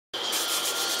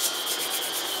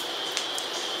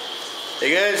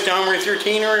Hey guys, Number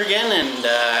 13 here again, and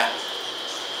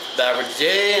back with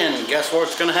Jay, and guess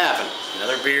what's gonna happen?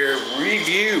 Another beer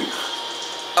review.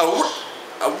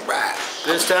 Alright.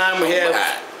 This time we have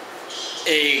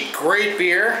a great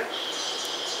beer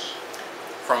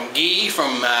from Guy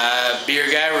from Beer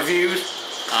Guy Reviews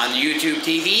on YouTube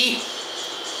TV.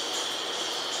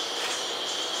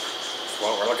 That's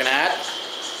what we're looking at.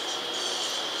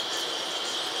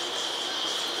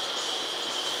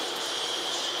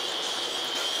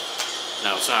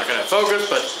 No, it's not gonna focus,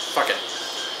 but fuck it.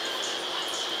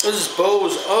 This is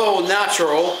Beau's All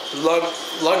Natural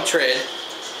Lagered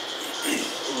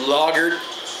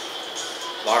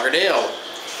Ale.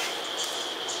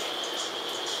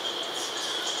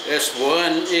 This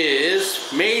one is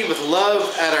made with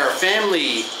love at our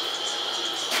family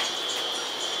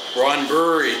run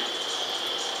brewery.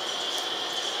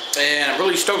 And I'm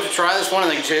really stoked to try this one. I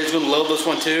think Jay's gonna love this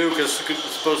one too, because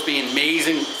it's supposed to be an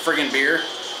amazing friggin' beer.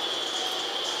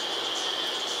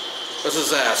 This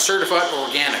is certified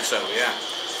organic, so yeah.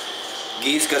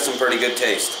 Guy's got some pretty good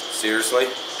taste. Seriously.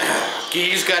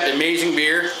 Guy's got amazing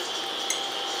beer.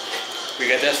 We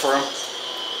got this for him.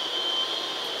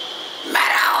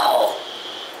 Metal!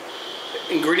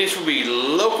 Ingredients will be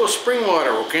local spring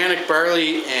water, organic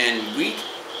barley, and wheat.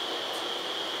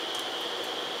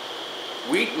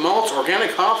 Wheat malts,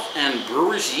 organic hops, and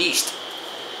brewer's yeast.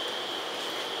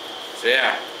 So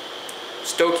yeah,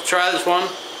 stoked to try this one.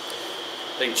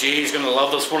 I think Jay's gonna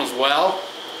love this one as well.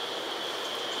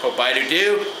 Hope I do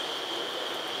too.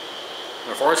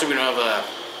 Unfortunately, we don't have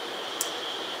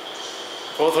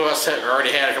both of us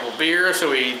already had a couple beers, so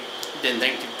we didn't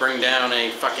think to bring down a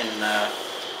fucking,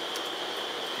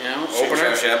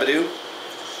 opener. Shabadoo.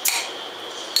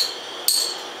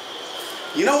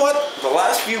 You know what? The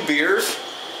last few beers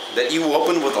that you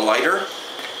opened with a lighter,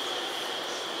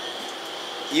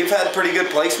 you've had pretty good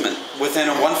placement within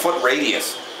a 1 foot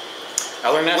radius. I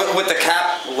learned that with the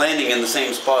cap landing in the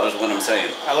same spot is what I'm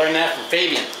saying. I learned that from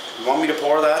Fabian. You want me to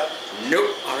pour that?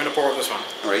 Nope, I'm gonna pour this one.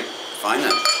 Alright, fine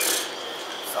then.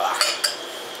 Fuck.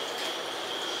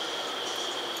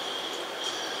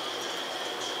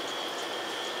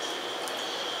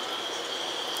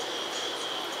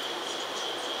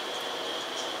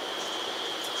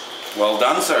 Well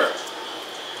done, sir.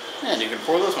 And you can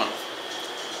pour this one.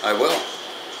 I will.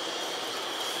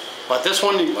 But this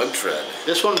one, Lagered.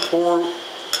 This one pour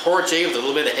Jay with a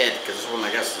little bit of head, because this one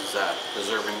I guess is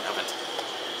deserving of it.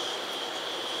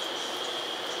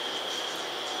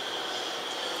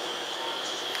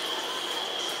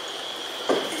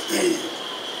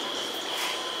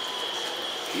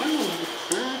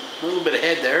 A little bit of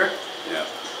head there. Yeah,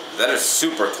 that is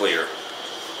super clear.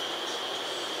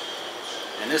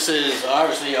 And this is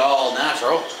obviously all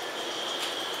natural.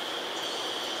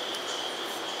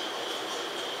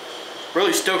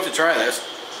 Really stoked to try this.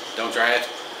 Don't try it.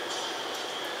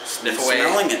 Sniff away.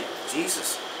 Smelling it.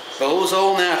 Jesus. Beau's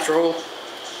All Natural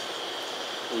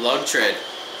Lagered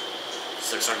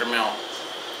 600 ml.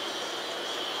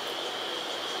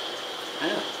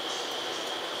 Yeah.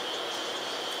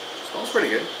 Smells pretty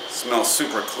good. Smells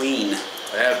super clean.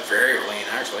 Yeah, very clean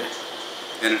actually.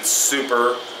 And it's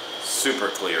super, super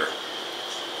clear.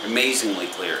 Amazingly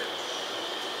clear.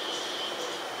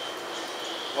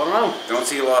 I don't know. Don't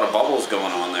see a lot of bubbles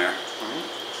going on there.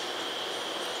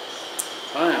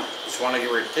 I don't know. Just want to give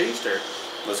her a taste, or?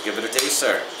 Let's give it a taste,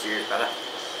 sir. Cheers, brother.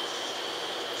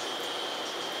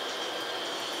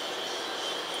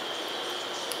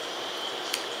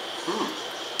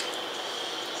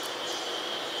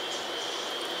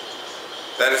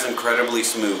 That is incredibly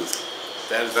smooth.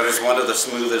 That is one of the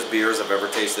smoothest beers I've ever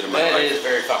tasted in my life. That is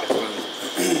very fucking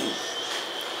smooth.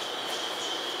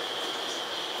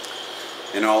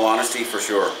 In all honesty, for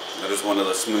sure. That is one of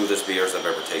the smoothest beers I've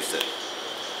ever tasted.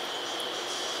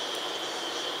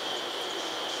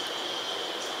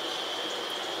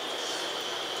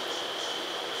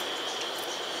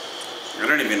 I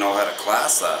don't even know how to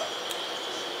class that.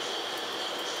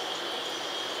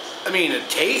 I mean, the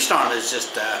taste on it is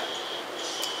just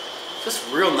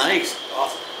real nice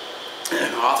off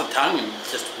the tongue, and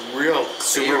just real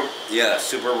clear.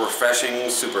 Super refreshing,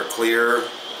 super clear.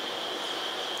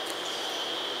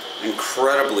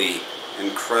 Incredibly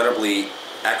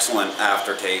excellent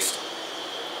aftertaste.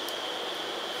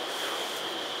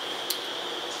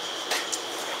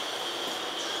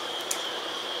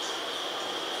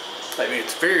 I mean,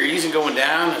 it's very easy going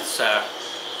down. It's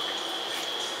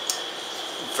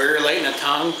very light in the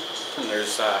tongue, and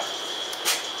there's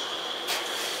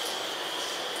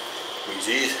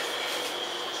geez.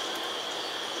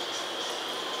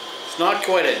 It's not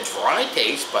quite a dry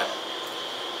taste, but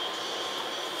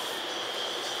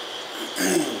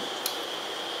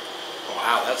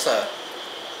Wow, that's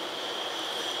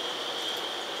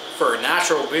for a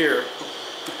natural beer,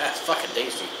 that's fucking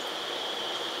tasty.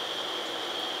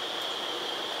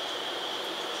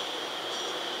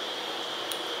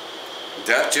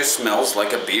 That just smells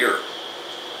like a beer.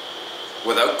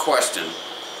 Without question.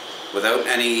 Without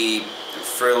any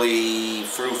frilly,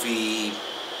 fruity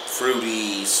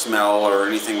smell or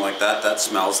anything like that. That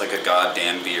smells like a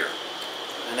goddamn beer.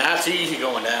 And that's easy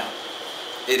going down.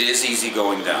 It is easy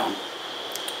going down.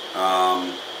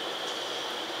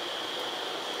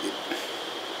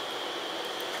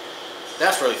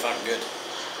 That's really fucking good.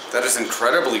 That is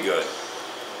incredibly good.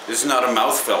 This is not a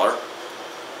mouth filler.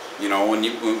 You know, when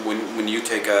you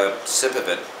take a sip of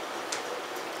it,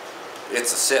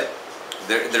 it's a sip.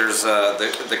 There's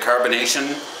the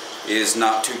carbonation is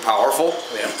not too powerful.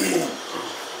 Yeah.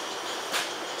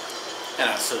 And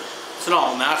it's an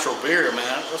all natural beer,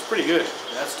 man. That's pretty good.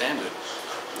 That's damn good.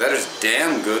 That is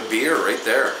damn good beer right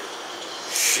there.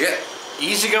 Shit.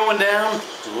 Easy going down,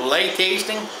 light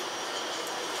tasting. And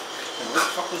what the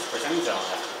fuck was the percentage on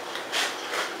that?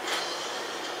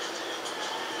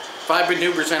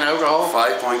 5.2% alcohol.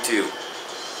 5.2.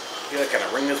 You gotta kind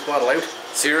of wring this bottle out.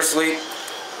 Seriously,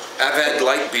 I've had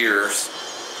light beers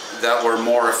that were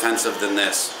more offensive than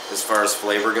this as far as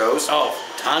flavor goes. Oh,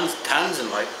 tons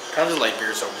of light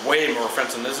beers are way more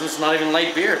offensive than this. And it's not even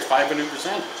light beer. It's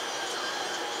 5.2%.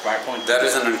 5.2. That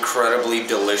is an incredibly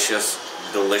delicious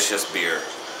beer.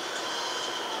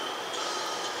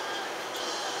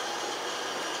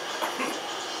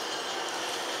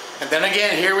 And then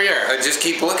again, here we are. I just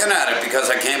keep looking at it because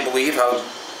I can't believe how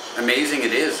amazing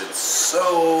it is. It's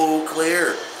so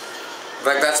clear. In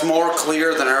fact, that's more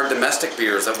clear than our domestic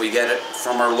beers that we get it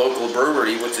from our local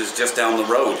brewery, which is just down the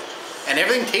road. And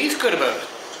everything tastes good about it.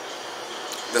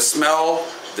 The smell,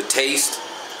 the taste.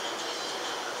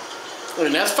 I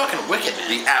mean, that's fucking wicked, man.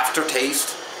 The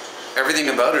aftertaste. Everything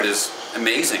about it is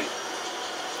amazing.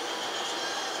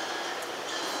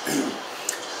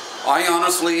 I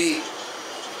honestly,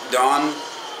 Don,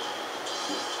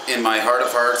 in my heart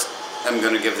of hearts, I'm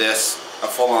going to give this a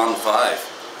full-on 5.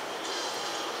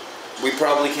 We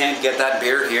probably can't get that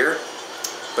beer here,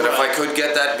 but if I could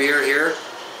get that beer here,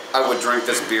 I would drink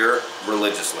this beer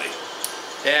religiously.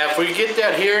 Yeah, if we get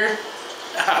that here,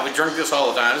 we drink this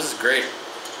all the time. This is great.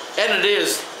 And it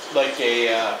is like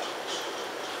a,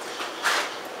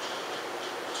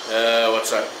 what's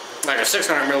that? Like a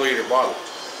 600 milliliter bottle.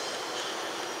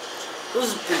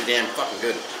 This is pretty damn fucking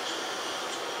good.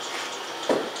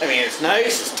 I mean, it's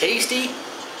nice, it's tasty.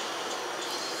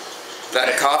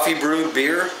 That coffee brewed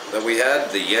beer that we had,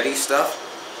 the Yeti stuff,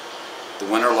 the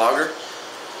winter lager,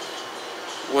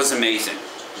 was amazing.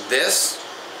 This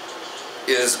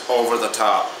is over the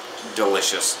top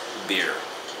delicious beer.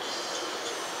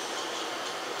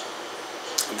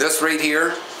 This right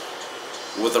here,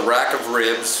 with a rack of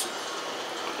ribs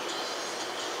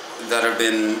that have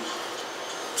been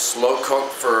slow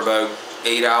cooked for about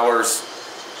 8 hours,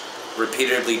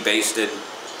 repeatedly basted,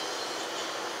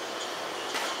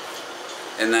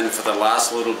 and then for the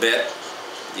last little bit,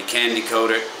 you candy coat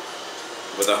it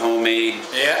with a homemade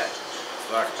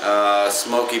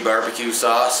smoky barbecue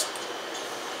sauce.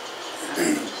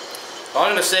 I'm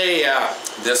gonna say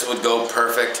this would go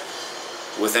perfect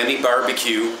with any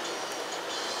barbecue,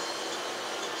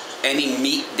 any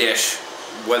meat dish,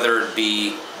 whether it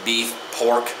be beef,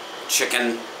 pork,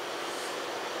 chicken,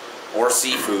 or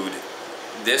seafood.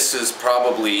 This is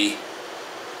probably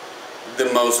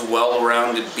the most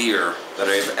well-rounded beer that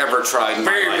I've ever tried in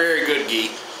my life. very good, Guy.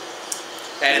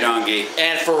 And on, Guy.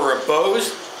 And for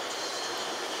Beau's,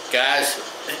 guys,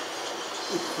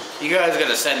 you guys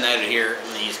gotta send that here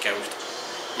on the East Coast.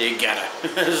 You gotta.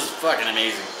 This is fucking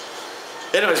amazing.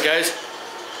 Anyways, guys.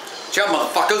 Ciao,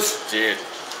 motherfuckers. Cheers.